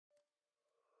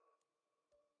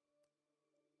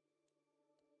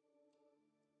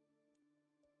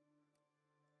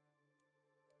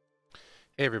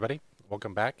Hey everybody,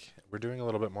 welcome back. We're doing a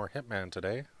little bit more Hitman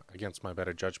today, against my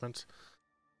better judgment.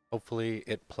 Hopefully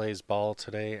it plays ball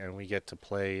today and we get to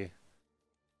play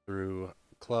through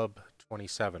Club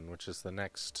 27, which is the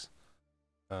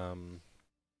um,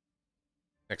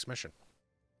 next mission.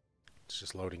 It's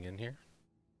just loading in here.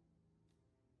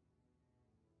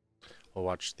 We'll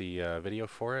watch the video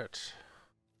for it.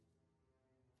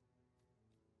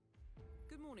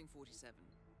 Good morning, 47.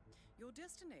 Your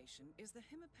destination is the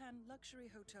Hitman Luxury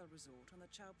Hotel Resort on the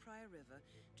Chao Phraya River,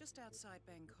 just outside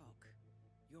Bangkok.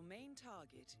 Your main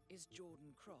target is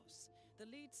Jordan Cross, the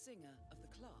lead singer of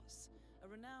The Class, a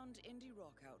renowned indie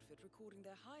rock outfit recording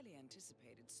their highly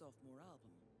anticipated sophomore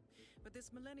album. But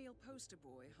this millennial poster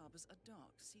boy harbors a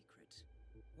dark secret.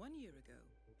 1 year ago,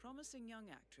 promising young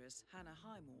actress Hannah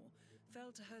Highmore fell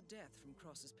to her death from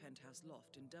Cross's penthouse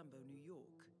loft in Dumbo, New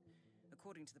York.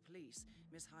 According to the police,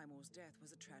 Miss Highmore's death was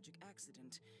a tragic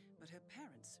accident, but her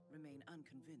parents remain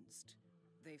unconvinced.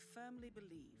 They firmly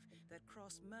believe that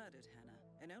Cross murdered Hannah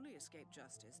and only escaped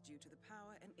justice due to the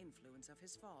power and influence of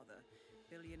his father,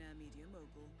 billionaire media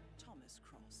mogul Thomas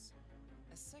Cross.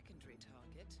 A secondary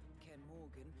target, Ken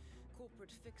Morgan,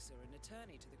 corporate fixer and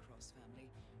attorney to the Cross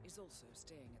family, is also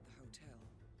staying at the hotel.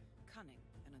 Cunning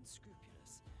and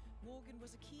unscrupulous, Morgan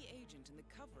was a key agent in the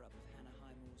cover-up of Hannah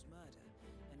Highmore's murder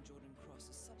and Jordan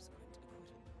Cross's subsequent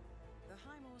acquittal. The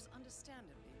Highmores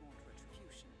understandably want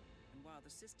retribution, and while the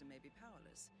system may be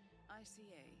powerless,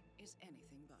 ICA is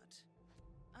anything but.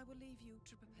 I will leave you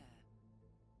to prepare.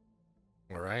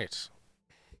 Alright.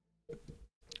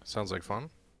 Sounds like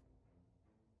fun.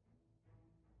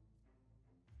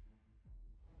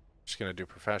 Just gonna do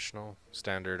professional,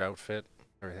 standard outfit,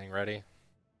 everything ready.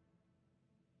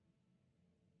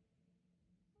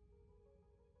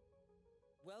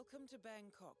 Welcome to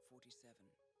Bangkok, 47.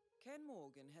 Ken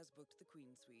Morgan has booked the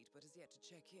Queen Suite, but has yet to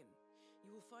check in.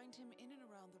 You will find him in and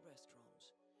around the restaurant.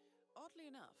 Oddly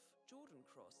enough, Jordan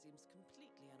Cross seems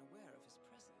completely unaware of his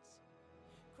presence.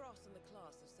 Cross and the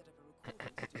class have set up a recording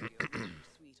studio in the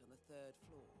suite on the 3rd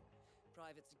floor.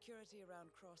 Private security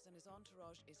around Cross and his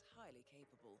entourage is highly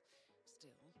capable.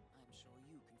 Still, I'm sure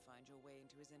you can find your way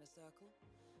into his inner circle.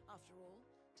 After all,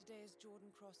 today is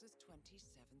Jordan Cross's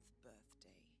 27th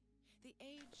birthday. The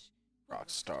age... Rock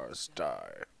stars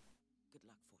die. Good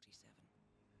luck, 47.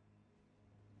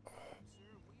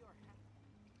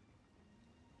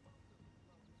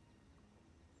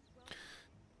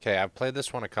 Okay, I've played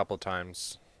this one a couple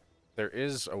times. There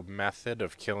is a method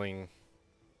of killing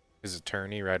his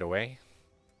attorney right away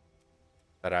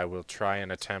that I will try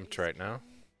and attempt right now.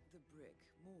 The Brick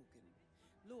Morgan,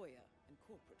 lawyer and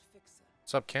corporate fixer.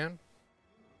 What's up, Ken?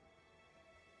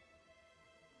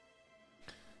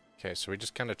 Okay, so we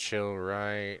just kind of chill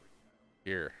right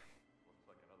here.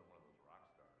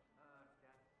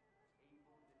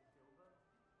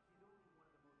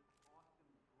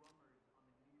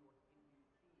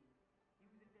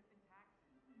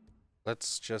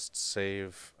 Let's just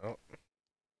save. Oh.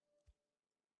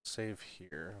 Save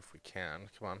here if we can.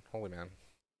 Come on, holy man.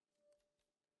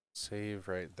 Save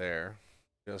right there.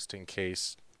 Just in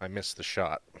case I miss the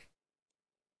shot.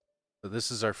 So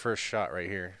this is our first shot right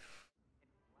here.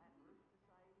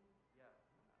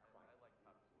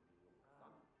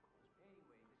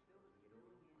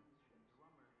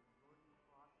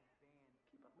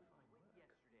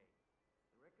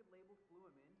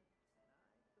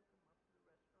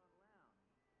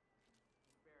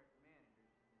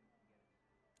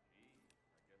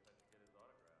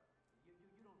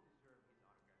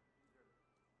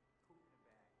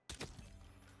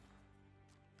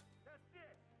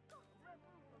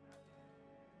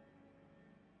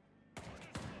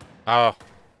 Oh.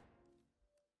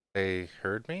 They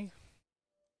heard me?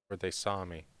 Or they saw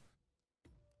me?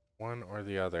 One or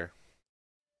the other.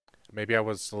 Maybe I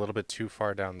was a little bit too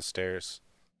far down the stairs.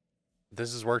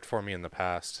 This has worked for me in the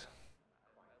past.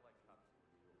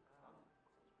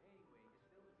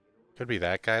 Could be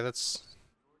that guy that's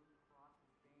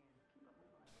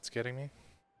getting me.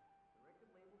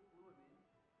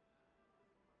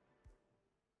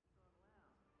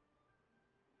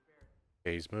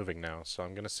 Okay, he's moving now, so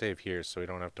I'm gonna save here so we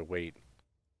don't have to wait.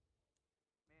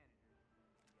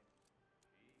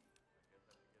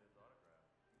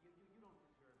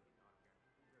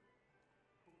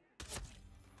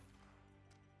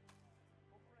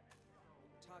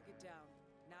 Target down.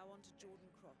 Now on to Jordan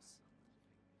Cross.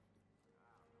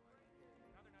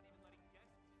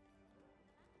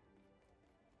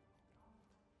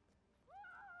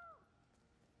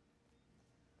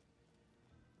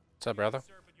 What's up, brother?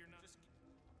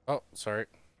 Oh, sorry.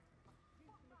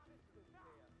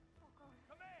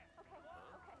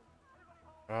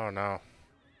 Oh no.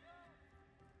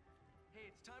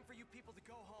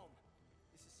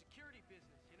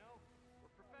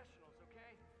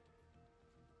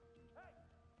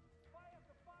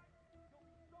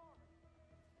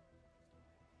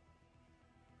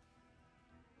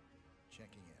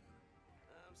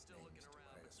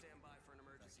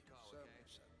 okay.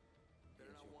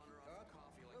 Better not wander off the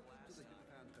coffee like last time.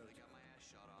 I got my ass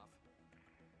shot off.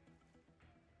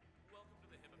 Welcome to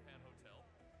the Hitman Hotel.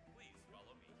 Please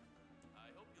follow me.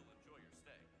 I hope you'll enjoy your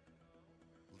stay.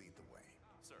 Lead the way.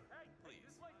 Sir, please.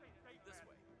 This way.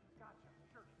 Gotcha.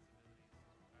 Sure.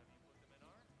 Have you put them in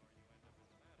art, or you end up in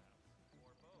the madhouse?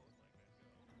 Or both, like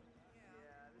that girl.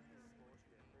 Yeah, this is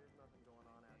bullshit. There's nothing going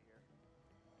on out here.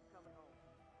 Coming home.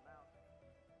 I'm out.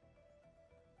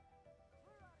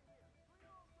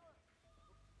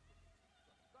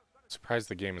 Surprised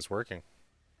the game is working.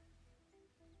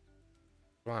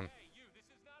 Come on. Hey, you, this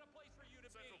is not a place for you to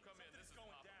Central, be. Come in. This is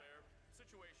Papa Bear.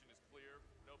 Situation is clear.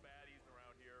 No baddies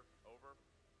around here. Over.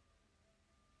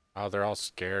 Oh, they're all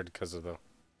scared because of the...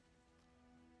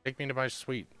 Take me to my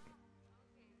suite.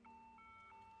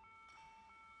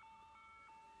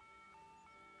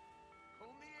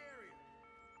 Comb the area.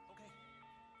 Okay.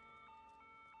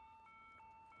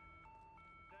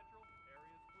 Central,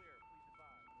 area's clear. Please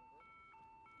advise.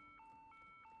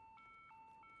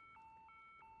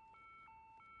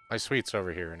 My suite's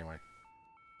over here anyway. I'm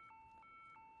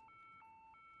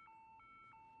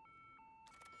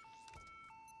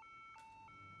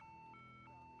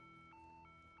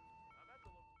at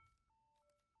the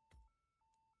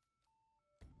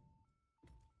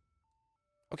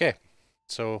Okay,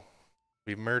 so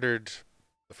we murdered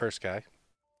the first guy.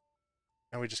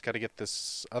 Now we just got to get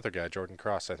this other guy, Jordan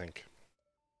Cross, I think.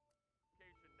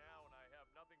 location now, and I have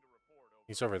nothing to report. Over.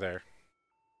 He's over there.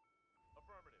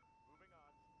 Affirmative. Moving on.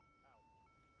 Out.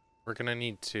 We're gonna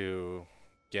need to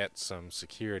get some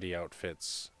security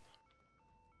outfits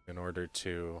in order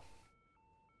to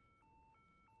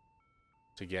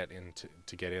get in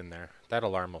there. That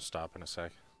alarm will stop in a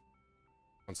sec.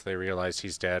 Once they realize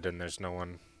he's dead and there's no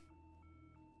one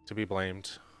to be blamed.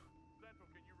 Central,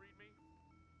 can you read me?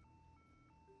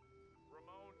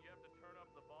 Ramon, you have to turn up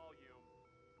the volume.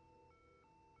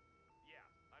 Yeah,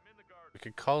 I'm in the garden. We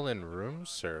could call in room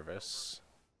service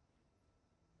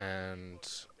and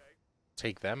Okay.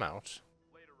 take them out.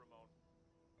 Later, Ramon.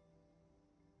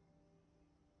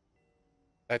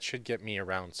 That should get me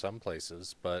around some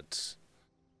places, but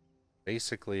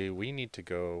basically we need to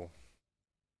go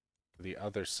to the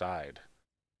other side.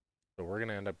 So we're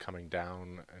gonna end up coming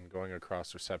down and going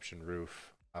across reception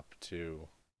roof up to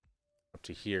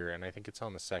here, and I think it's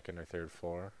on the second or third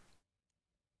floor.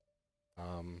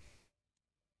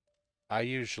 I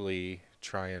usually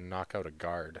try and knock out a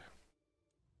guard.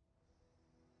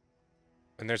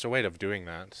 And there's a way of doing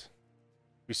that.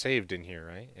 We saved in here,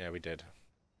 right? Yeah, we did.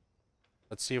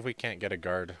 Let's see if we can't get a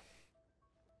guard.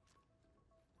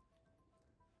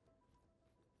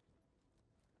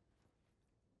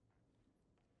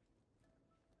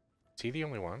 Is he the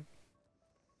only one?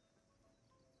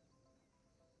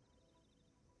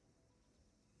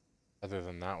 Other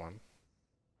than that one.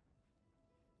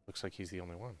 Looks like he's the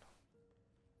only one.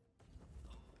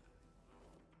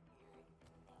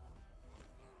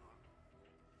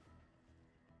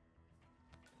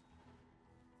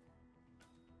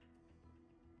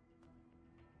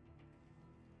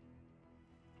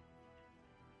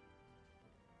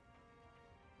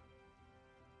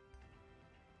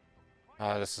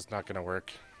 Ah, this is not gonna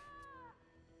work.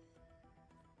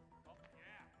 Oh,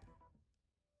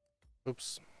 yeah.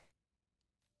 Oops.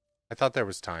 I thought there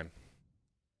was time.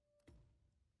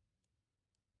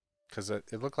 Because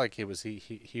it looked like he was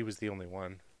the only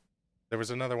one. There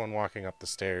was another one walking up the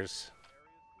stairs.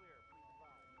 Area's clear. Please advise.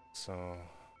 So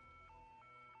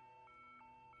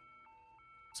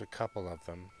there's a couple of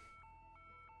them.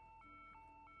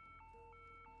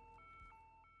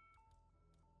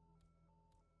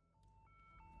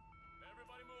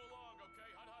 Everybody move along,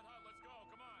 okay? Hut, let's go.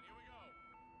 Come on, here we go.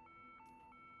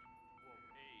 Whoa,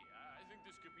 hey, I think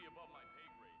this could be above my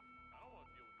pay grade. I don't want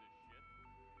to deal with this shit.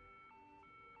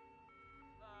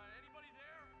 Anybody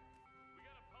there? We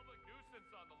got a public nuisance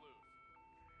on the loose.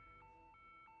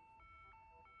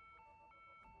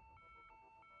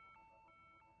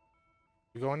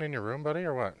 You going in your room, buddy,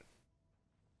 or what?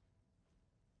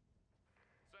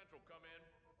 Central, come in.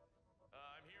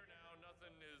 I'm here now.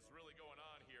 Nothing is really going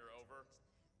on here. Over.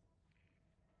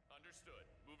 Understood.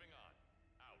 Moving on.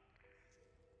 Out.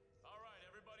 All right,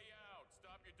 everybody out.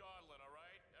 Stop your dawdling, all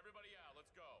right? Everybody out.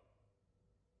 Let's go.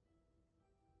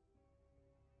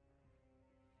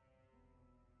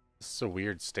 This is a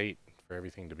weird state for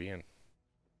everything to be in. What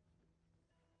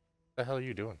the hell are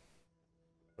you doing?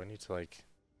 Do I need to, like...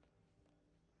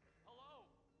 Hello?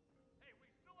 Hey, we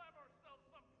still have ourselves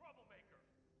some troublemaker.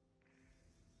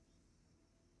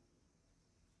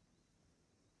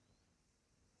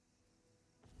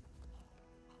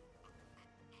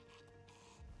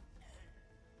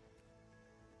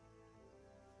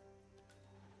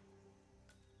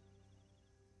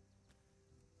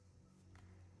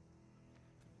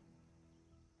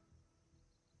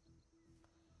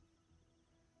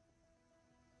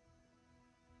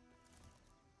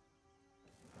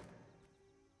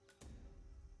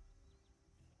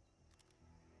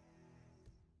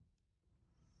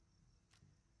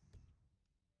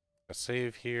 A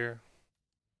save here.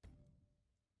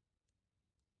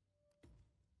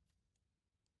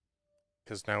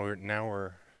 Because now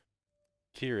we're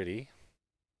security.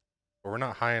 But we're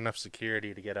not high enough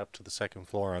security to get up to the second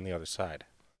floor on the other side.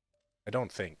 I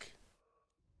don't think.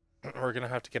 We're gonna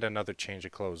have to get another change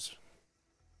of clothes.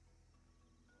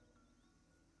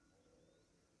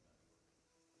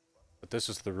 But this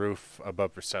is the roof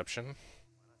above reception.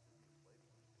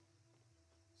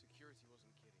 Security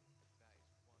wasn't kidding.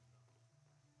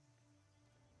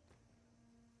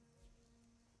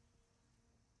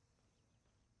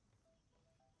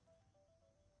 That is one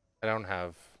I don't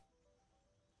have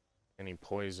any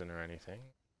poison or anything.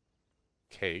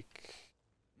 Cake.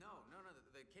 No,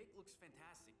 the cake looks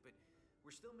fantastic, but we're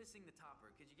still missing the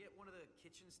topper. Could you get one of the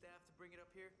kitchen staff to bring it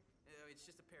up here? It's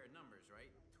just a pair of numbers,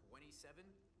 right? 27?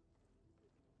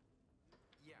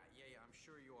 Yeah, I'm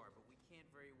sure you are, but we can't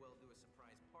very well do a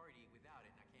surprise party without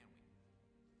it, now can we?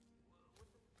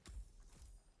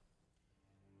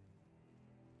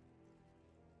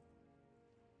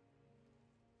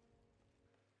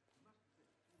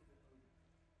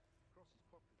 Cross is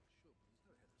popular, sure, but he's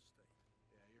no head of state.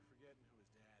 Yeah, you're forgetting who his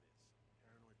dad is.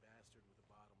 Paranoid bastard with a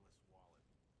bottomless wallet.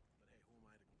 But hey, who am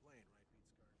I to complain, right?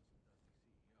 Pete Scarton's a dusty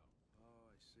CEO.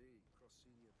 Oh, I see. Cross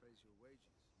Senior pays your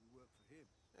wages. You work for him.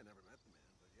 I never met the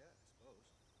man, but yeah, I suppose.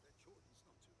 Bet Jordan's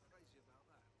not too crazy about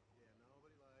that. Yeah,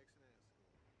 nobody likes an asshole.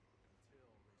 Until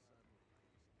they suddenly raise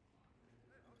the bar.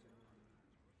 Hey, I'll take $100.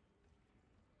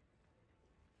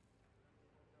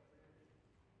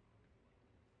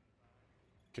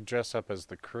 Could dress up as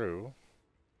the crew.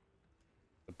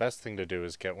 The best thing to do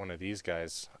is get one of these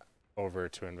guys over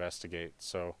to investigate.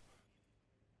 So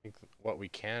I think what we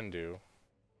can do,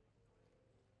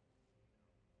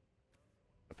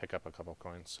 I'll pick up a couple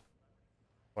coins.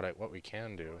 What we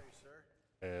can do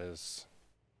is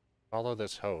follow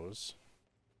this hose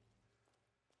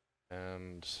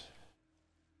and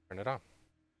turn it on.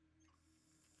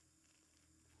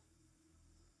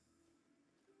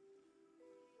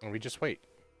 And we just wait.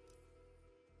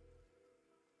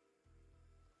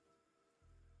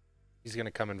 He's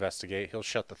gonna come investigate. He'll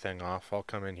shut the thing off. I'll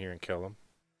come in here and kill him.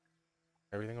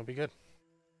 Everything will be good.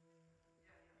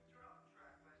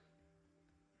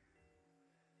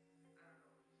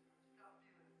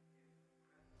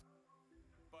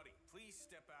 Buddy, please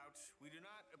step out. We do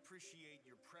not appreciate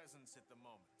your presence at the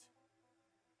moment.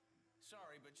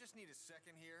 Sorry, but just need a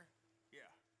second here. Yeah,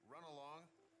 run along.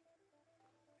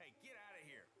 Hey, get out of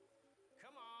here.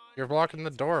 Come on. You're blocking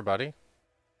the door, buddy.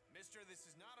 Mister, this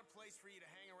is not a place for you to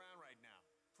hang around right now.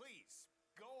 Please,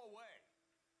 go away.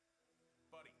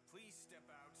 Buddy, please step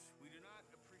out. We do not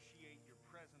appreciate your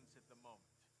presence at the moment.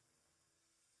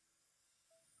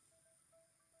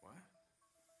 What?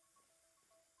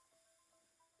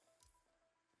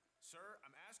 Sir,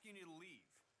 I'm asking you to leave.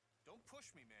 Don't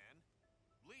push me, man.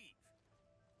 Leave.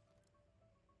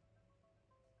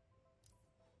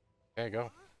 There you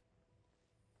go.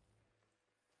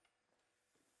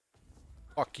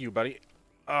 Fuck you, buddy.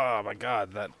 Oh my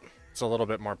god, that's a little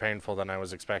bit more painful than I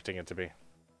was expecting it to be.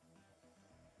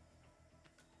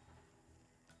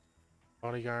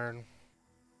 Bodyguard.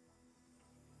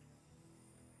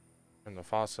 Turn the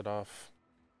faucet off.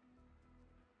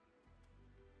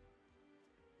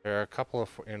 There are a couple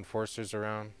of enforcers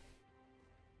around.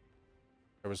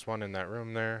 There was one in that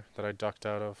room there that I ducked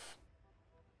out of.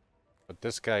 But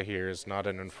this guy here is not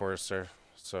an enforcer,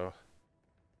 so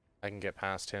I can get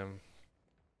past him.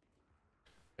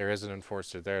 There is an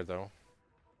enforcer there, though.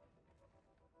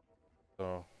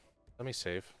 So, let me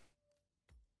save.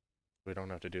 We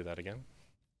don't have to do that again.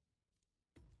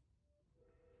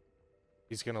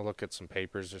 He's gonna look at some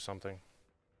papers or something.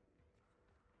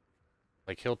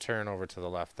 Like, he'll turn over to the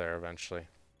left there eventually.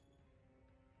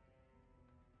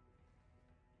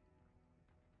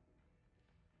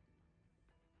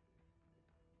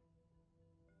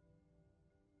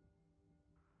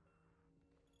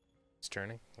 He's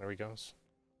turning. There he goes.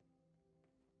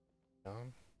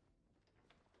 Down.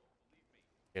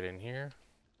 Get in here.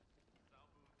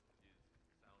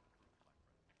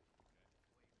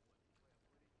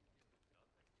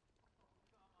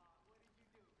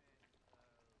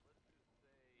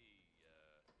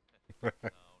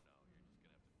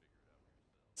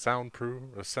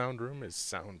 Soundproof. A sound room is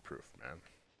soundproof, man.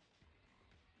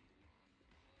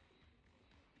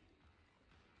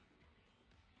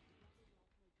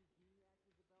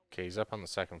 Okay, he's up on the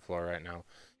second floor right now.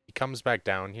 He comes back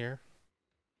down here.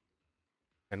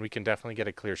 And we can definitely get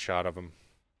a clear shot of him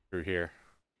through here.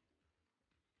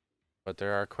 But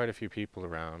there are quite a few people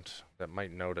around that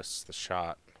might notice the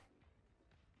shot.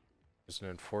 There's an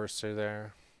enforcer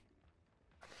there.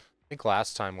 think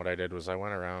last time what I did was I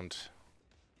went around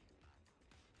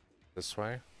this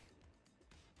way.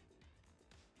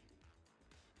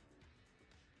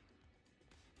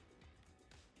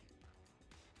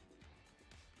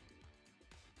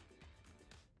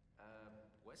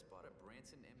 Wes bought a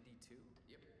Branson MD2?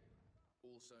 Yep.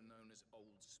 Also known as Old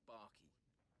Sparky.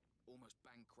 Almost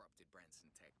bankrupted Branson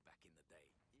Tech back in the day.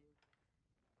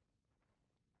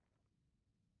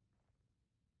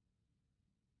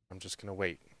 I'm just gonna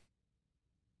wait.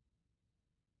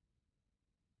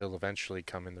 He'll eventually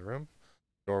come in the room.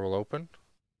 Door will open.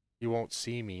 He won't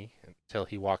see me until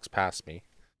he walks past me.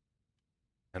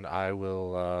 And I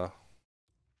will,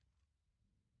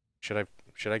 should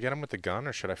I get him with the gun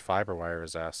or should I fiber wire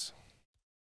his ass?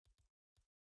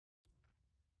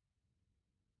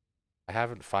 I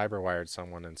haven't fiber wired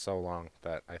someone in so long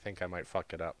that I think I might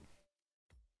fuck it up.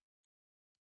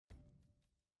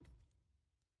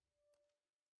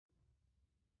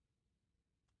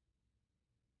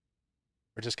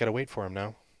 We just gotta wait for him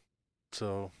now.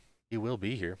 So he will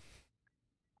be here.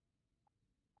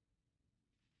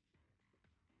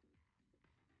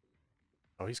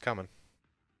 Oh, he's coming.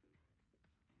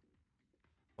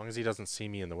 As long as he doesn't see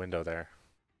me in the window there.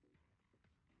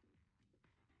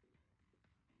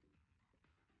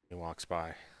 He walks by.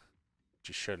 Which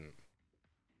he shouldn't.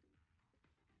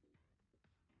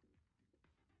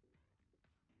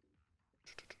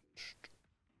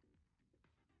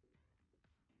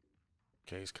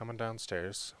 Okay, he's coming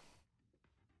downstairs.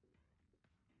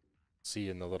 See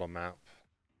in the little map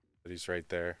that he's right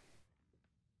there.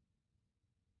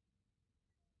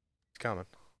 He's coming.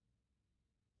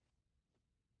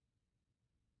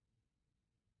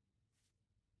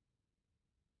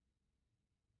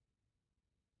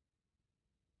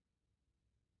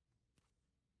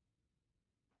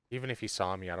 Even if he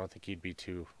saw me, I don't think he'd be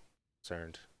too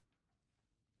concerned.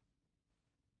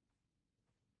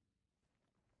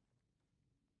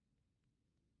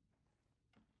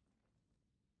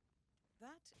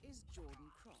 That is Jordan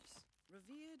Cross,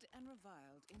 revered and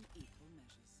reviled in equal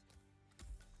measures.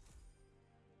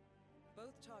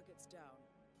 Both targets down.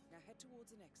 Now head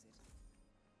towards an exit.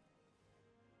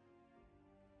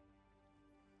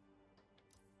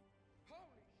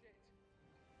 Holy shit!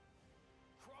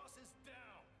 Cross is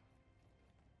down!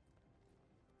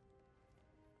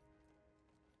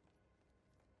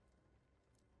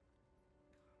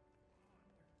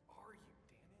 Where are you,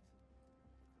 damn it?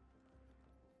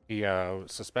 He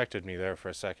suspected me there for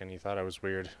a second. He thought I was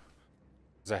weird.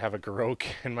 Because I have a Garok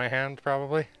in my hand,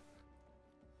 probably.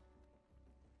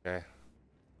 Okay.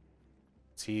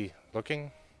 Is he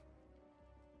looking?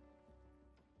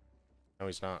 No,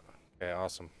 he's not. Okay,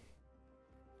 awesome.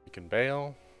 We can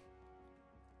bail.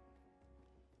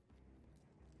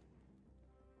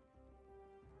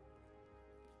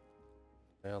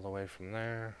 Bail away from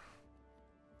there.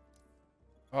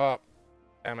 Oh,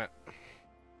 damn it.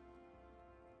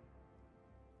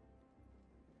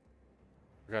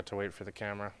 Forgot to wait for the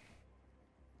camera.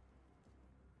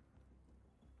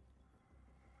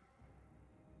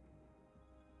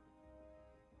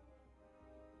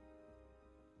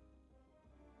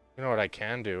 You know what I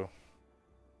can do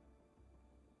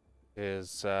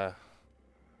is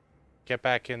get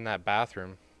back in that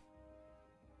bathroom.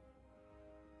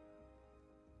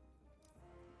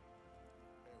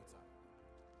 Hey, what's up?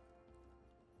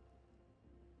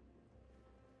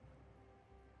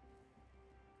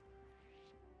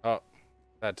 Oh,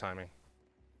 bad timing.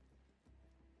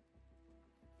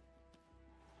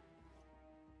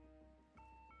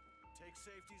 Take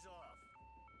safeties off.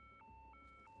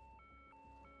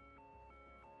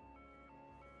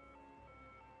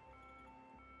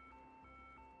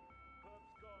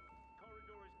 Perp's gone.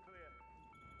 Corridor is clear.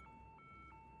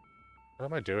 What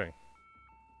am I doing?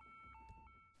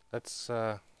 Let's,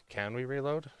 can we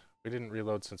reload? We didn't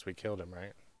reload since we killed him,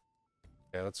 right?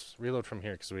 Yeah, let's reload from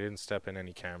here because we didn't step in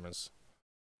any cameras.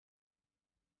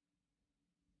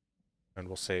 And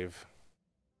we'll save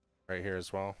right here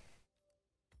as well.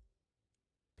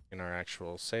 In our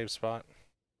actual save spot.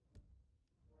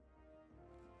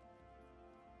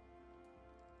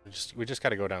 We just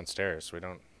gotta go downstairs.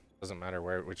 Doesn't matter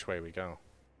which way we go.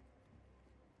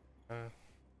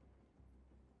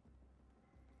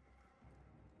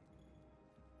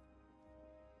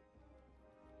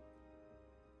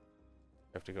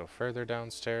 We have to go further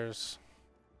downstairs.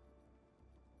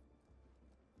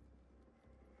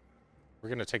 We're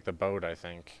gonna take the boat, I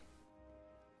think.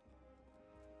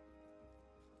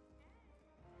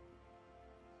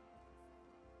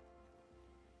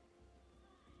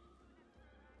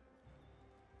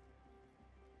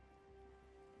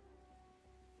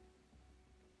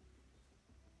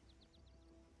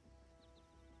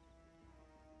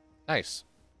 Nice.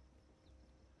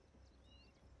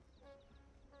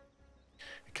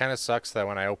 It kind of sucks that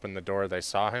when I opened the door, they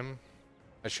saw him.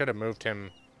 I should have moved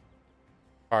him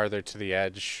farther to the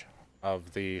edge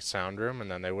of the sound room,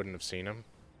 and then they wouldn't have seen him.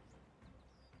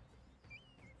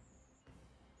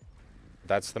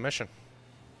 That's the mission.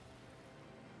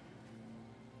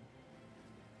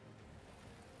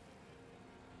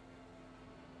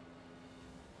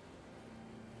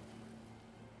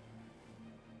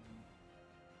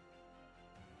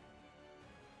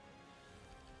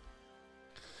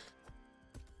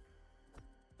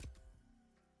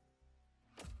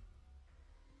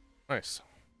 Nice.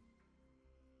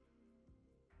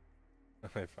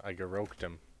 I garoked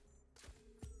him.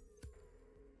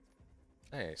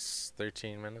 Nice.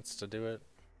 13 minutes to do it.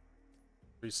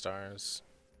 3 stars.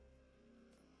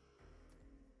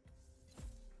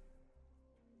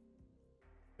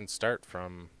 Can start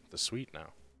from the suite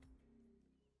now.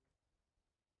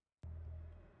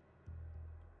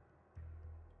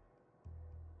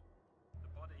 The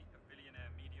body of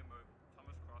billionaire media mogul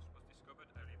Thomas Cross was discovered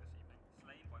earlier this evening,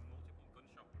 slain by multiple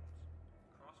gunshot wounds.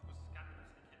 Cross was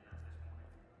scandalously kidnapped this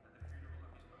morning at the funeral of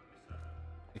his only son,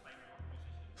 acclaimed rock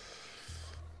musician. A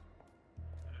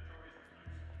notorious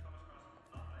recluse, Thomas Cross was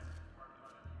not left in Park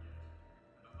Island for years,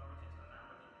 and authorities are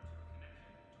now looking into a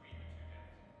connection between the two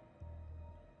deaths.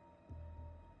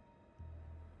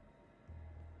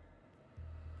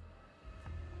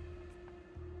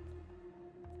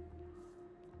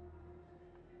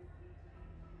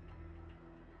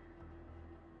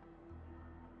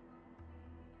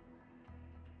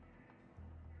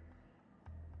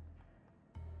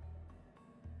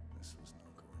 This was no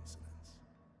coincidence.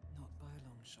 Not by a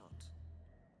long shot.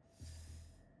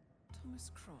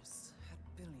 Thomas Cross had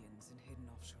billions in hidden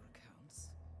offshore accounts,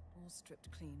 all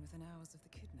stripped clean within hours of the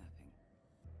kidnapping.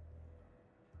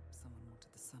 Someone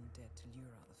wanted the son dead to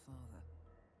lure out the father.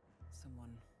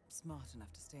 Someone smart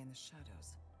enough to stay in the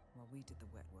shadows while we did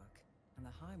the wet work, and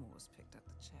the Highmores picked up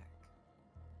the check.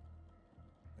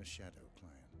 A shadow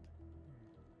client.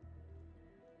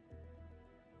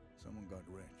 Someone got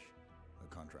rich. The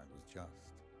contract was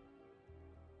just.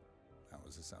 That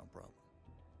was the sound problem.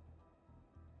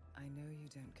 I know you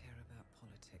don't care about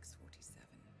politics, 47.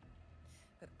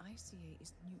 But ICA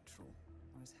is neutral,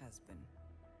 always has been.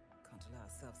 Can't allow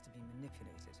ourselves to be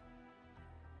manipulated.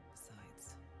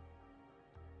 Besides,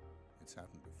 It's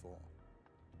happened before.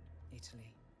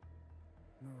 Italy,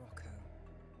 Morocco,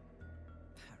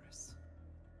 Paris.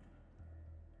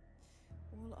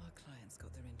 All our clients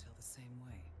got their intel the same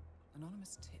way.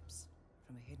 Anonymous tips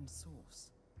from a hidden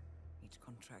source. Each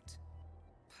contract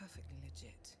perfectly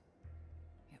legit,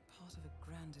 yet part of a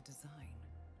grander design.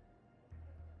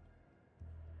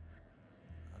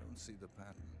 I don't see the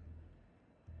pattern.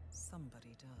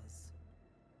 Somebody does.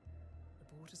 The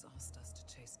board has asked us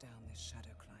to chase down this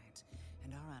shadow client,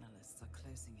 and our analysts are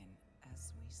closing in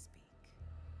as we speak.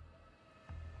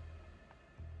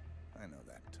 I know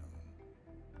that tone.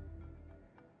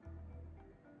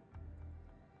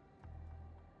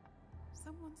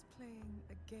 Someone's playing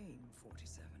a game,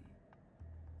 47.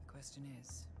 The question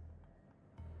is,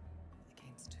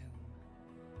 against whom?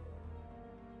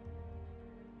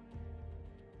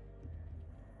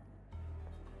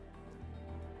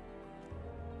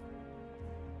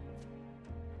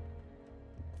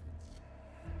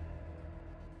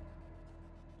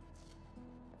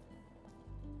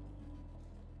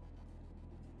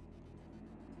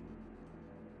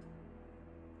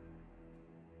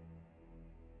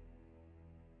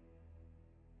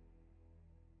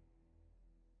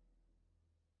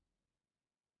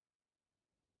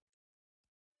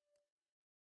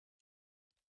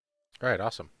 Alright,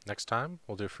 awesome. Next time,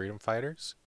 we'll do Freedom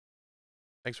Fighters.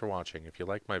 Thanks for watching. If you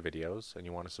like my videos and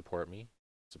you want to support me,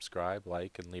 subscribe,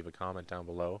 like, and leave a comment down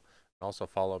below. And also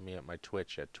follow me at my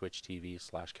Twitch at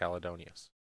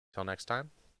twitch.tv/Caledonius. Till next time,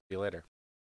 see you later.